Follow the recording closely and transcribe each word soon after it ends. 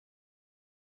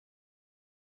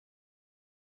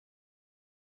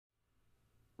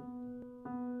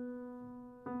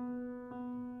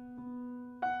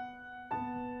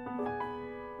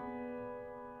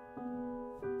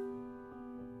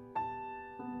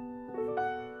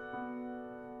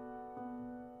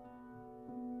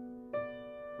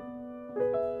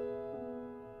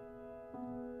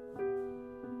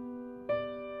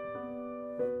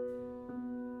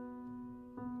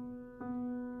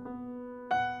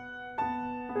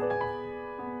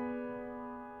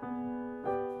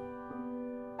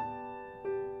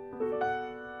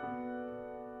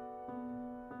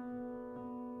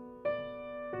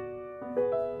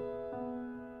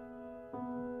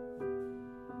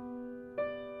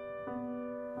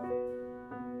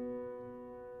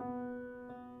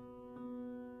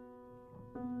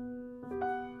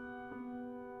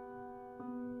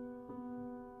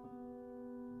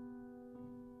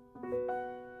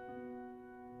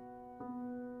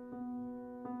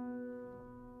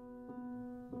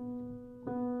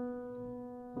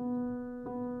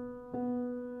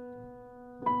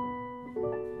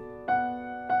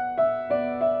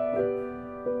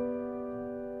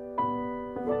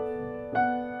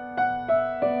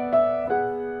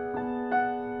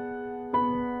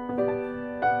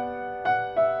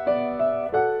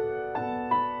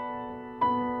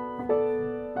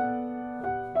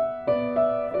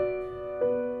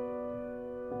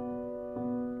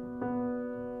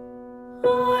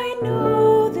I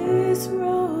know this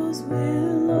rose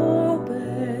will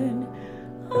open.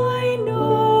 I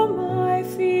know my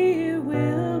fear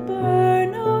will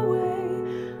burn away.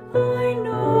 I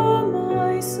know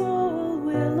my soul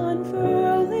will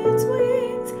unfurl its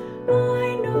wings.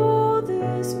 I know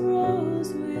this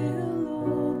rose will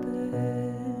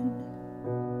open.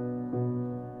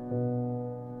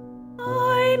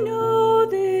 I know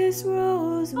this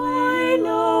rose will open. I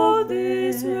know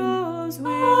this rose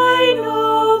will open. I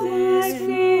know this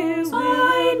fear will.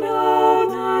 I know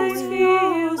this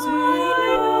fear will. I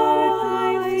know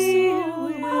my fear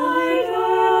will. I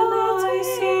know its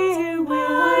fear will.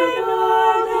 I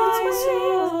know its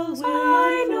soul will.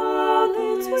 I know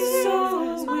its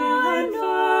soul will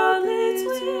unfurl its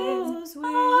wings.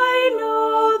 I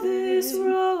know this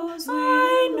rose will.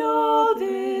 I know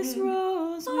this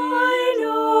rose will. I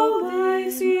know my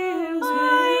fear will.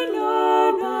 I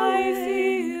know my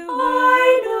fear will. I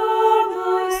know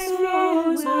my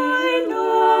soul will. I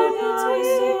know its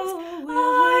wings.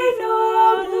 I know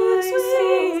its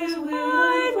fear will.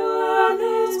 I know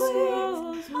its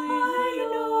wings. I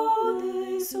know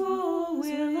this soul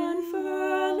will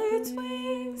unfurl its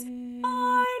wings.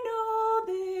 I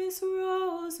know this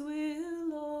rose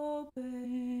will open.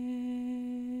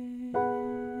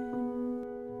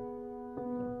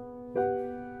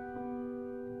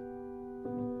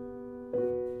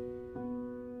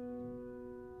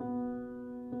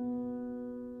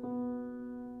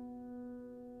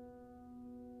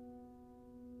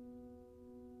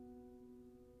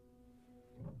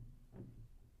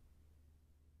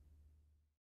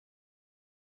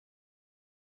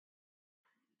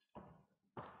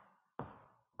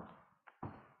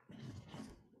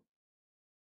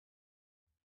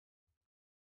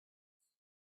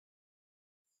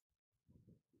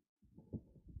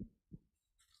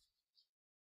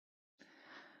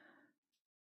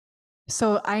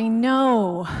 So I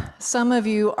know some of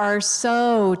you are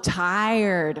so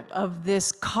tired of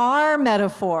this car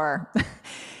metaphor.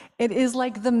 It is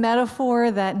like the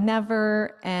metaphor that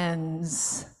never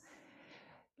ends.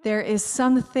 There is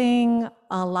something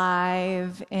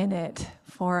alive in it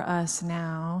for us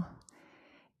now.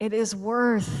 It is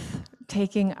worth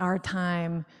taking our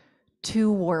time to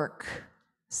work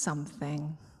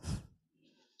something.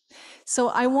 So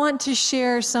I want to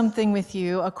share something with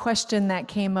you, a question that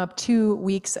came up 2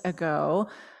 weeks ago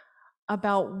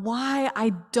about why I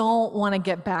don't want to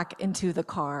get back into the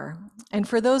car. And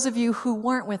for those of you who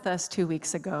weren't with us 2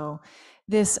 weeks ago,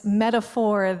 this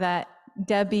metaphor that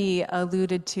Debbie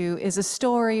alluded to is a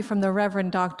story from the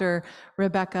Reverend Dr.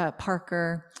 Rebecca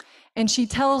Parker. And she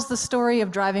tells the story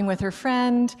of driving with her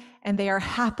friend, and they are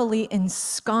happily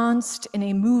ensconced in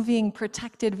a moving,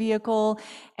 protected vehicle,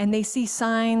 and they see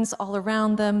signs all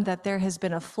around them that there has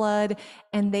been a flood,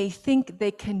 and they think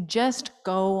they can just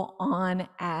go on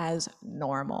as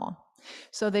normal.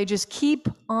 So they just keep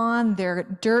on their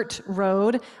dirt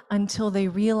road until they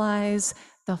realize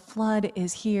the flood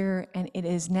is here, and it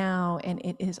is now, and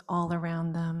it is all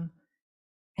around them,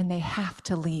 and they have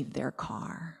to leave their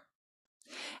car.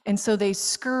 And so they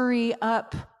scurry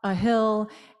up a hill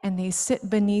and they sit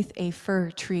beneath a fir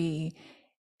tree,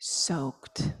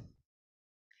 soaked.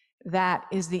 That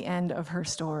is the end of her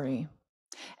story.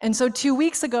 And so 2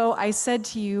 weeks ago, I said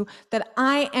to you that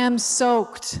I am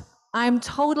soaked. I'm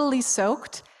totally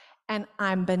soaked and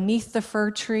I'm beneath the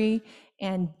fir tree,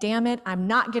 and damn it, I'm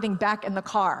not getting back in the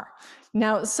car.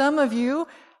 Now, some of you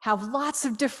have lots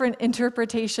of different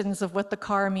interpretations of what the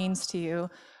car means to you,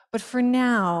 but for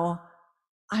now,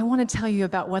 I want to tell you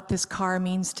about what this car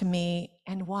means to me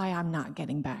and why I'm not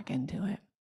getting back into it.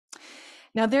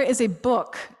 Now, there is a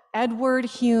book, Edward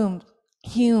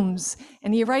Humes,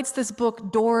 and he writes this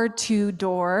book, Door to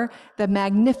Door, The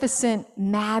Magnificent,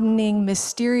 Maddening,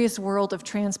 Mysterious World of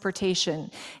Transportation.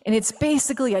 And it's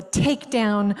basically a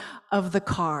takedown of the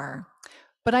car.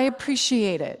 But I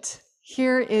appreciate it.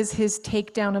 Here is his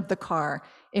takedown of the car,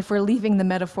 if we're leaving the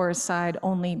metaphor aside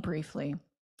only briefly.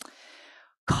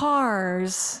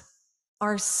 Cars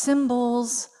are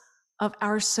symbols of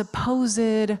our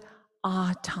supposed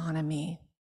autonomy.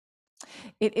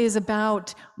 It is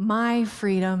about my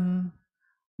freedom,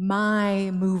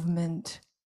 my movement,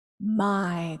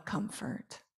 my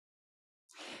comfort.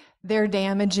 They're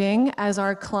damaging, as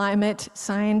our climate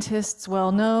scientists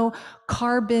well know,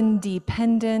 carbon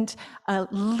dependent, a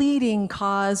leading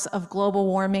cause of global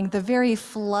warming. The very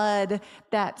flood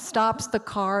that stops the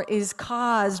car is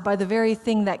caused by the very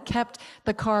thing that kept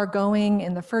the car going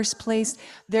in the first place.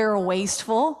 They're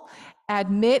wasteful.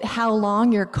 Admit how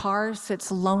long your car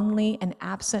sits lonely and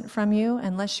absent from you,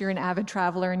 unless you're an avid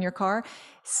traveler in your car,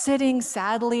 sitting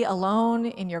sadly alone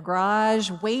in your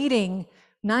garage, waiting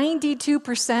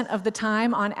 92% of the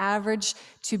time on average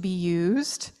to be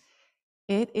used.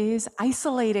 It is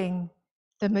isolating.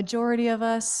 The majority of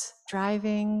us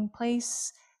driving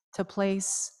place to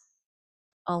place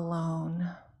alone.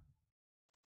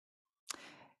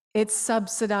 It's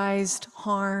subsidized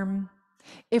harm.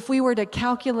 If we were to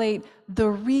calculate the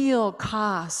real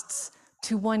costs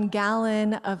to 1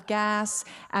 gallon of gas,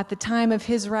 at the time of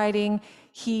his writing,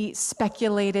 he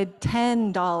speculated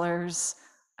 $10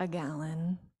 a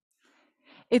gallon.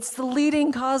 It's the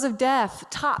leading cause of death,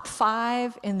 top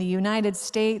 5 in the United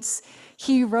States.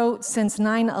 He wrote, since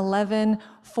 9/11,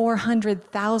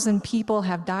 400,000 people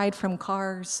have died from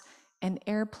cars, an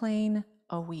airplane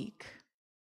a week.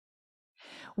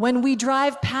 When we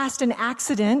drive past an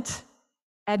accident,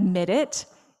 admit it,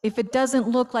 if it doesn't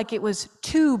look like it was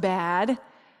too bad,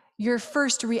 your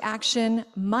first reaction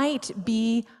might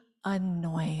be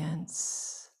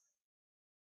annoyance.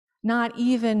 Not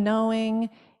even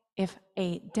knowing if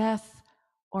a death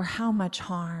or how much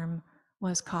harm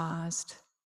was caused.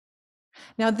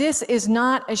 Now, this is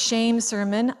not a shame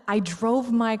sermon. I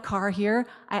drove my car here.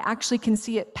 I actually can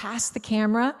see it past the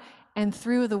camera and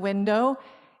through the window.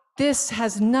 This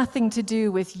has nothing to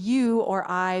do with you or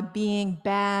I being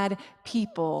bad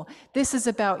people. This is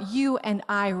about you and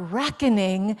I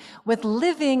reckoning with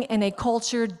living in a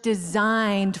culture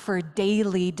designed for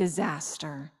daily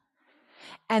disaster.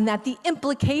 And that the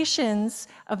implications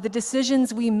of the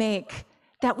decisions we make,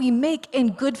 that we make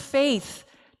in good faith,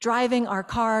 driving our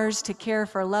cars to care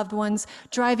for loved ones,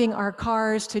 driving our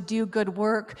cars to do good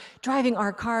work, driving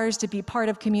our cars to be part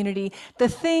of community, the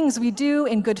things we do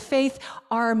in good faith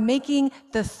are making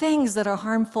the things that are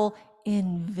harmful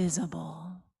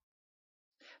invisible.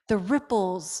 The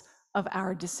ripples of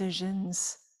our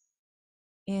decisions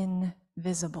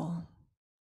invisible.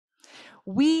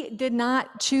 We did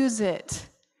not choose it.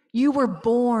 You were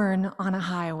born on a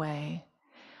highway.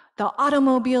 The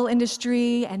automobile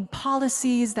industry and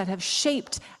policies that have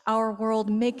shaped our world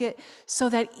make it so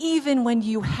that even when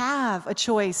you have a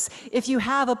choice, if you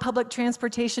have a public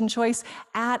transportation choice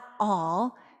at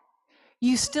all,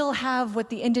 you still have what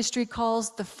the industry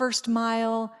calls the first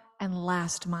mile and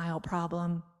last mile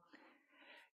problem.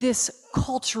 This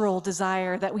cultural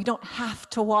desire that we don't have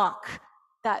to walk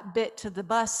that bit to the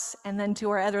bus and then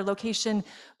to our other location,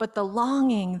 but the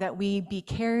longing that we be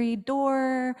carried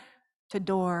door to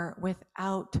door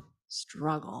without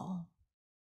struggle.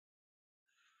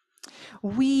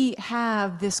 We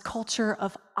have this culture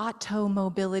of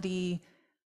automobility,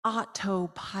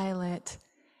 autopilot.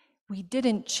 We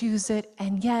didn't choose it,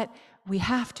 and yet we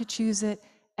have to choose it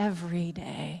every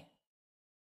day.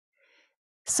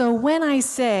 So when I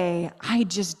say, I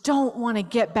just don't want to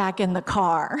get back in the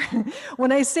car,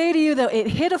 when I say to you that it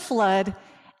hit a flood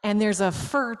and there's a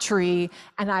fir tree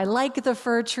and I like the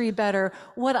fir tree better,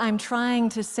 what I'm trying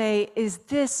to say is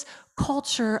this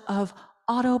culture of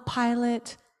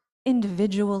autopilot,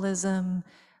 individualism,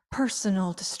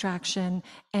 personal distraction,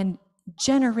 and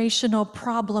generational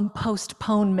problem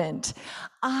postponement.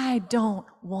 I don't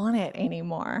want it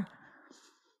anymore.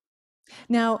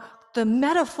 Now, the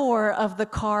metaphor of the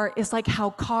car is like how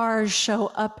cars show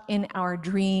up in our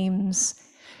dreams.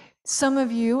 Some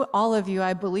of you, all of you,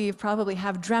 I believe, probably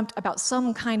have dreamt about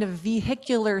some kind of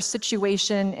vehicular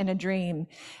situation in a dream.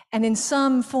 And in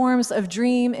some forms of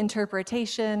dream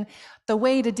interpretation, the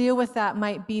way to deal with that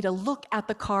might be to look at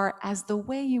the car as the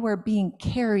way you are being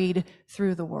carried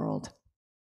through the world.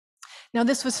 Now,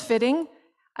 this was fitting.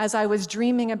 As I was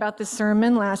dreaming about this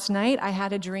sermon last night, I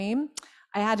had a dream.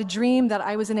 I had a dream that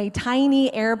I was in a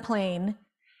tiny airplane,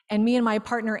 and me and my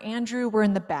partner Andrew were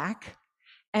in the back.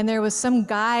 And there was some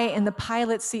guy in the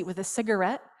pilot seat with a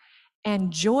cigarette,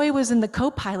 and Joy was in the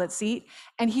co-pilot seat,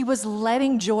 and he was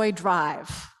letting Joy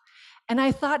drive. And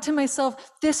I thought to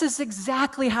myself, this is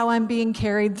exactly how I'm being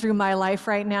carried through my life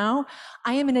right now.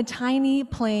 I am in a tiny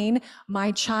plane,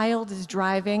 my child is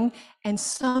driving, and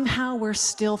somehow we're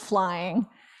still flying.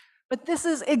 But this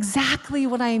is exactly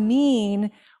what I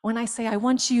mean when I say I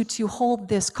want you to hold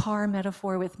this car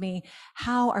metaphor with me.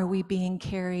 How are we being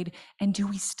carried? And do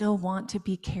we still want to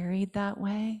be carried that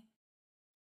way?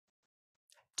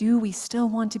 Do we still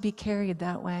want to be carried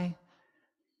that way?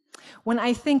 When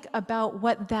I think about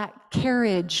what that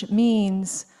carriage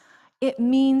means, it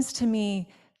means to me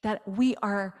that we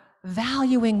are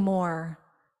valuing more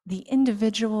the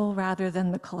individual rather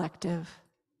than the collective.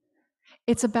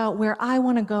 It's about where I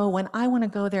want to go when I want to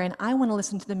go there, and I want to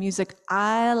listen to the music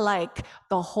I like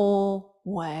the whole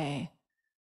way.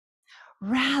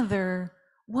 Rather,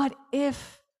 what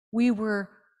if we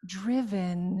were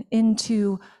driven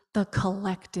into the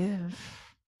collective?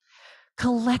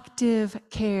 Collective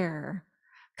care,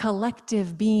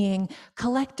 collective being,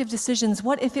 collective decisions.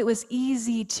 What if it was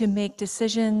easy to make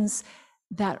decisions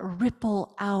that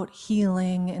ripple out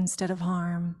healing instead of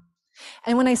harm?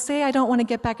 And when I say I don't want to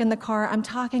get back in the car, I'm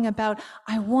talking about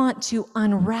I want to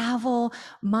unravel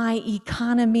my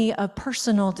economy of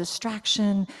personal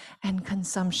distraction and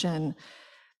consumption.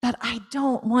 That I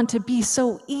don't want to be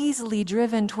so easily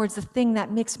driven towards the thing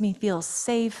that makes me feel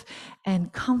safe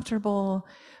and comfortable,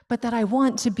 but that I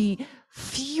want to be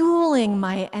fueling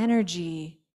my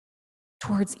energy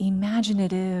towards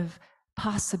imaginative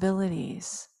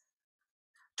possibilities,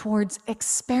 towards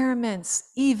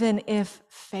experiments, even if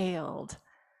failed,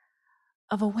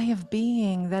 of a way of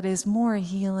being that is more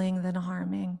healing than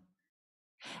harming.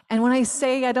 And when I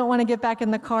say I don't want to get back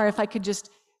in the car, if I could just,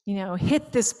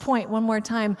 hit this point one more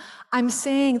time, I'm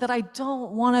saying that I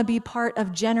don't want to be part of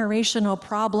generational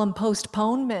problem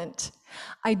postponement.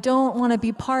 I don't want to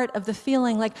be part of the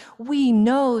feeling like we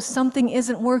know something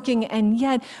isn't working, and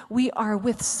yet we are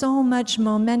with so much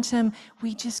momentum,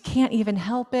 we just can't even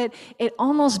help it. It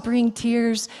almost brings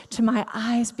tears to my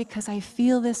eyes because I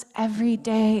feel this every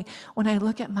day when I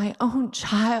look at my own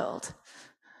child.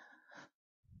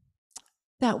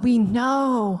 That we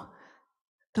know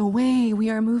the way we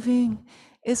are moving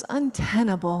is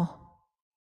untenable.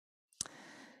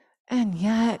 And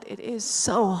yet it is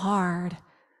so hard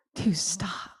to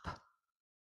stop.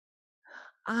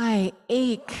 I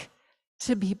ache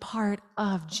to be part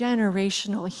of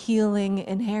generational healing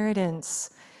inheritance,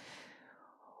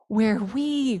 where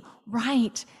we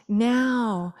right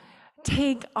now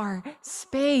take our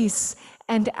space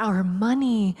and our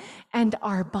money and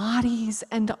our bodies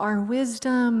and our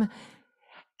wisdom,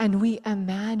 and we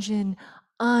imagine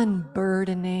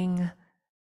unburdening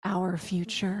our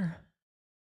future.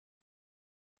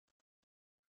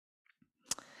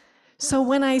 So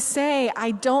when I say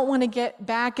I don't want to get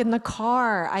back in the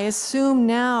car, I assume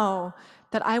now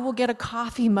that I will get a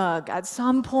coffee mug at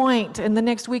some point in the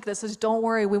next week that says, don't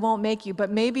worry, we won't make you, but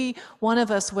maybe one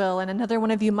of us will, and another one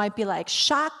of you might be like,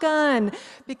 shotgun,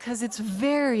 because it's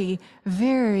very,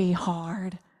 very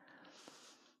hard.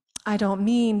 I don't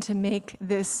mean to make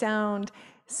this sound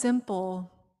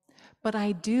simple, but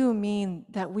I do mean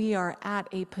that we are at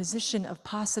a position of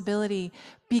possibility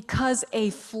because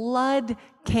a flood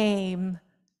came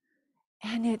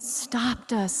and it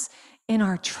stopped us in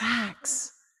our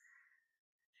tracks.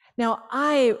 Now,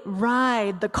 I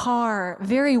ride the car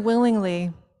very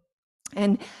willingly,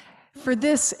 and for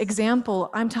this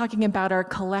example, I'm talking about our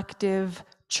collective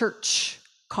church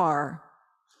car.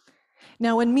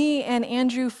 Now, when me and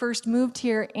Andrew first moved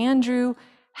here, Andrew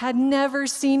had never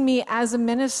seen me as a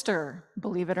minister,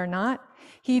 believe it or not.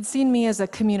 He'd seen me as a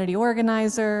community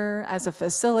organizer, as a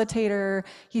facilitator.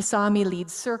 He saw me lead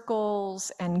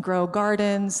circles and grow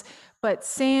gardens. But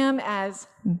Sam, as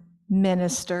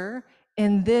minister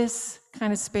in this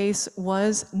kind of space,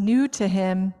 was new to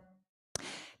him.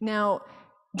 Now,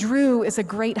 Drew is a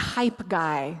great hype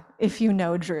guy, if you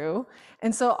know Drew.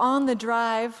 And so on the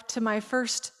drive to my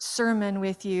first sermon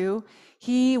with you,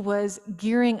 he was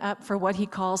gearing up for what he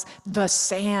calls the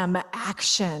Sam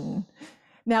action.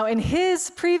 Now, in his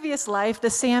previous life,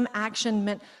 the Sam action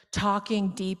meant talking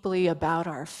deeply about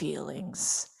our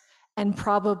feelings, and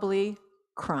probably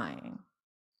crying.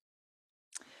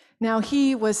 Now,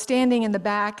 he was standing in the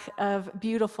back of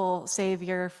Beautiful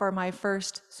Savior for my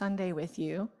first Sunday with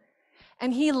you,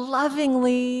 and he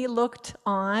lovingly looked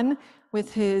on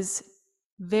with his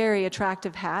very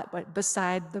attractive hat, but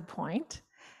beside the point.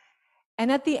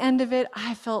 And at the end of it,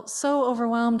 I felt so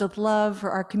overwhelmed with love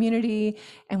for our community,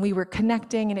 and we were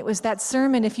connecting. And it was that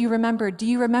sermon, if you remember, do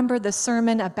you remember the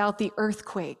sermon about the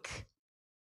earthquake?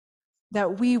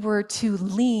 That we were to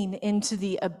lean into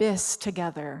the abyss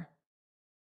together,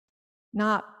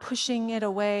 not pushing it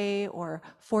away or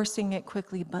forcing it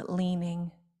quickly, but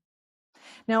leaning.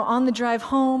 Now, on the drive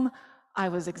home, I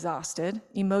was exhausted,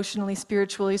 emotionally,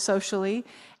 spiritually, socially,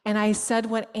 and I said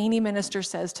what any minister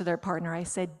says to their partner. I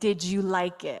said, "Did you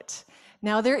like it?"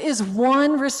 Now, there is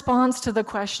one response to the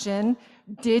question,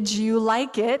 "Did you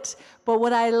like it?" But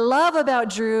what I love about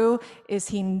Drew is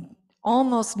he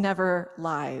almost never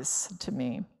lies to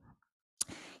me.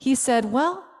 He said,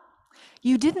 "Well,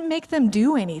 you didn't make them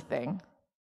do anything."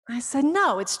 I said,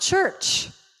 "No, it's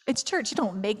church. It's church. You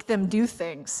don't make them do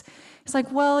things." He's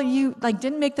like, "Well, you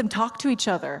didn't make them talk to each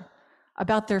other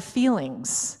about their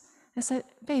feelings." I said,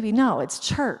 "Baby, no, it's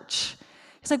church."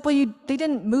 He's like, "Well, they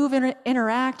didn't move,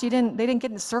 interact. They didn't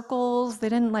get in circles. They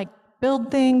didn't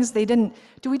build things. Do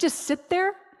we just sit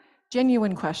there?"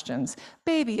 Genuine questions.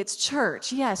 "Baby, it's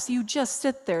church. Yes, you just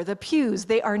sit there. The pews,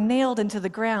 they are nailed into the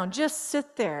ground. Just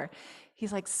sit there."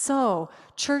 He's like, "So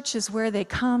church is where they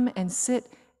come and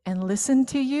sit and listen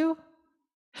to you?"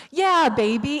 "Yeah,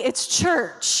 baby, it's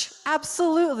church.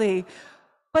 Absolutely."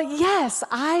 But yes,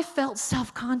 I felt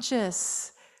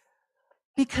self-conscious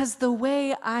because the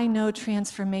way I know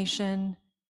transformation,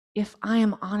 if I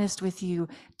am honest with you,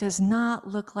 does not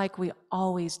look like we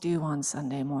always do on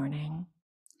Sunday morning.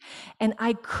 And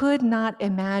I could not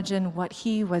imagine what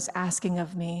he was asking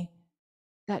of me,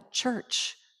 that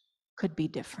church could be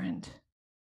different.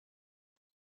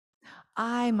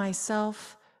 I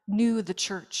myself knew the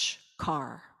church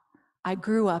car. I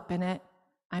grew up in it,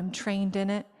 I'm trained in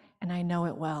it, and I know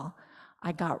it well.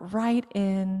 I got right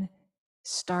in,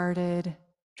 started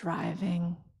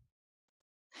driving.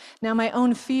 Now, my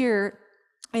own fear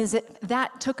is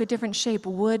that took a different shape.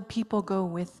 Would people go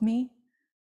with me?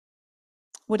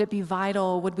 Would it be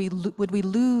vital? Would we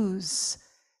lose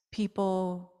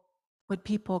people? Would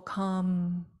people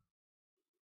come?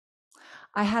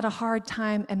 I had a hard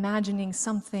time imagining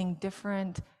something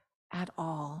different at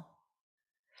all.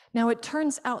 Now, it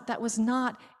turns out that was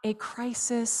not a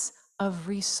crisis of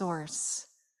resource,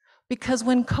 because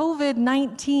when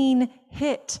COVID-19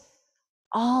 hit,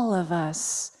 all of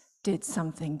us did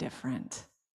something different.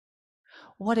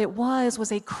 What it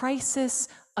was a crisis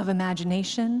of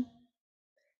imagination,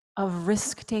 of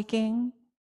risk-taking,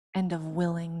 and of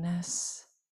willingness.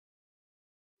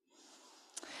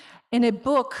 In a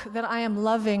book that I am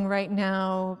loving right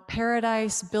now,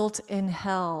 Paradise Built in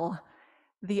Hell,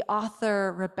 the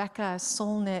author, Rebecca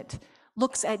Solnit,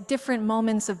 looks at different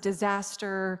moments of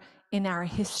disaster in our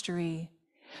history.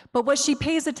 But what she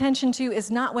pays attention to is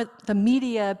not what the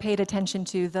media paid attention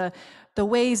to, the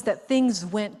ways that things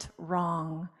went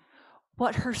wrong.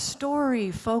 What her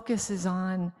story focuses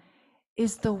on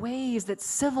is the ways that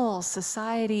civil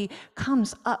society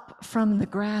comes up from the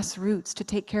grassroots to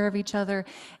take care of each other.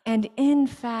 And in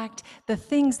fact, the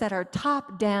things that are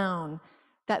top down,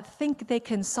 that think they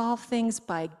can solve things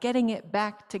by getting it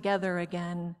back together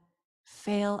again,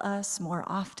 fail us more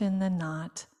often than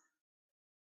not.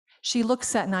 She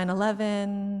looks at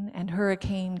 9/11 and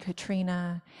Hurricane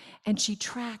Katrina, and she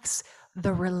tracks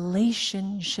the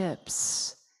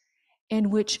relationships in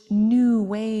which new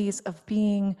ways of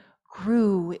being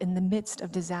grew in the midst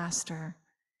of disaster.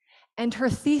 And her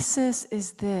thesis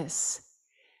is this: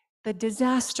 the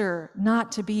disaster,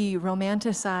 not to be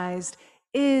romanticized,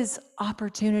 is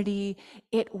opportunity.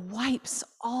 It wipes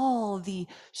all the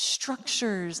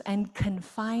structures and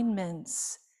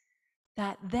confinements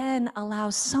that then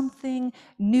allows something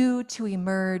new to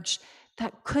emerge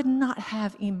that could not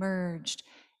have emerged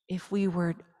if we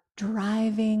were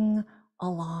driving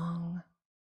along.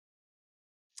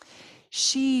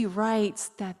 She writes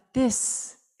that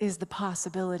this is the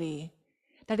possibility,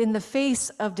 that in the face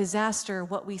of disaster,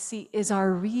 what we see is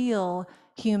our real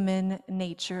human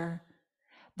nature,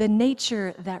 the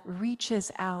nature that reaches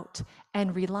out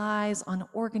and relies on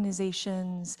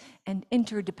organizations and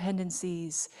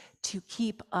interdependencies to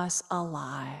keep us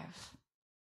alive.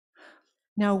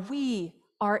 Now, we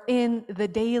are in the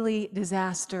daily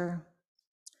disaster,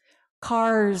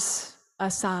 cars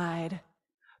aside,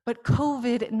 but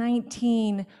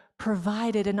COVID-19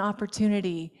 provided an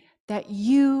opportunity that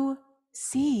you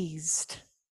seized.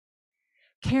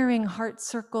 Carrying heart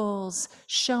circles,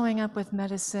 showing up with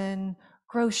medicine,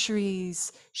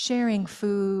 groceries, sharing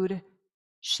food,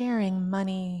 sharing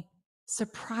money,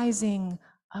 surprising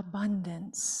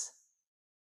abundance.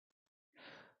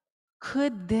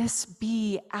 Could this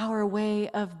be our way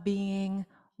of being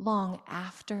long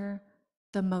after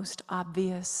the most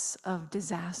obvious of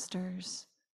disasters?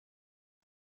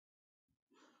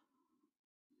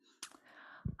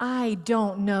 I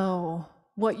don't know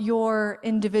what your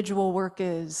individual work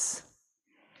is.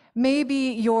 Maybe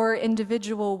your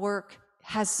individual work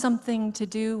has something to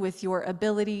do with your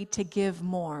ability to give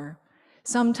more.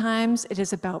 Sometimes it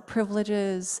is about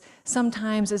privileges.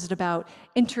 Sometimes it's about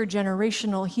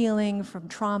intergenerational healing from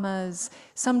traumas.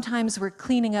 Sometimes we're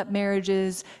cleaning up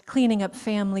marriages, cleaning up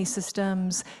family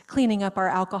systems, cleaning up our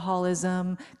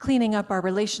alcoholism, cleaning up our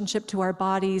relationship to our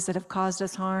bodies that have caused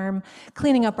us harm,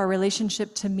 cleaning up our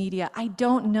relationship to media. I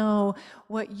don't know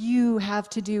what you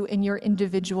have to do in your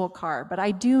individual car, but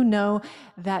I do know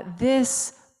that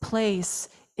this place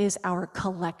is our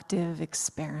collective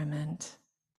experiment.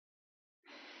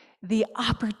 The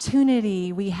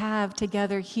opportunity we have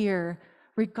together here,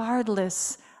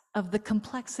 regardless of the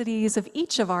complexities of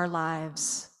each of our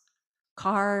lives,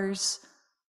 cars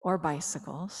or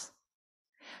bicycles,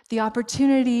 the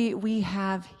opportunity we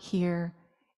have here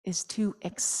is to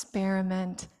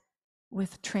experiment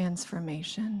with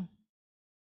transformation.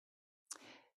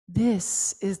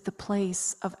 This is the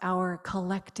place of our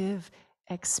collective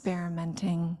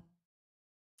experimenting.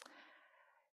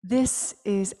 This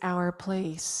is our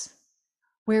place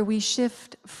where we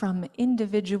shift from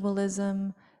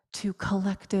individualism to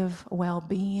collective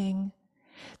well-being.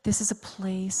 This is a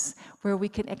place where we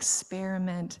can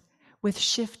experiment with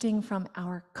shifting from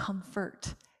our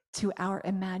comfort to our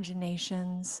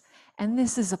imaginations. And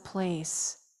this is a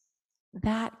place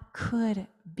that could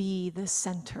be the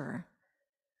center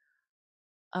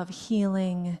of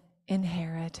healing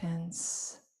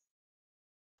inheritance.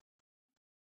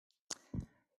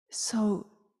 So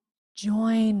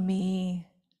join me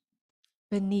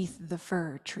beneath the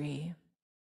fir tree.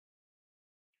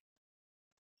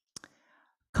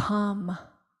 Come,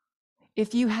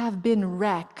 if you have been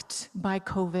wrecked by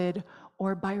COVID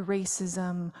or by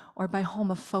racism or by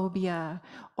homophobia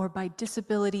or by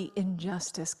disability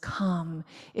injustice, come.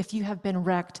 If you have been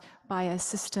wrecked by a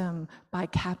system, by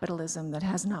capitalism that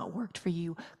has not worked for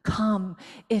you, come.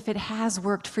 If it has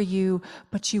worked for you,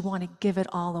 but you want to give it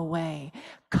all away,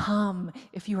 come.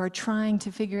 If you are trying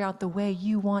to figure out the way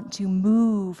you want to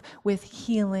move with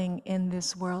healing in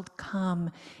this world,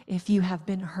 come. If you have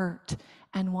been hurt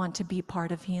and want to be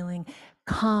part of healing,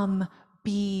 come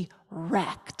be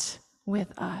wrecked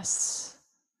with us.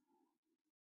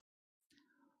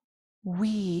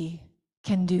 We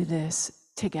can do this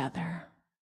together.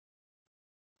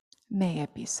 May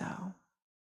it be so.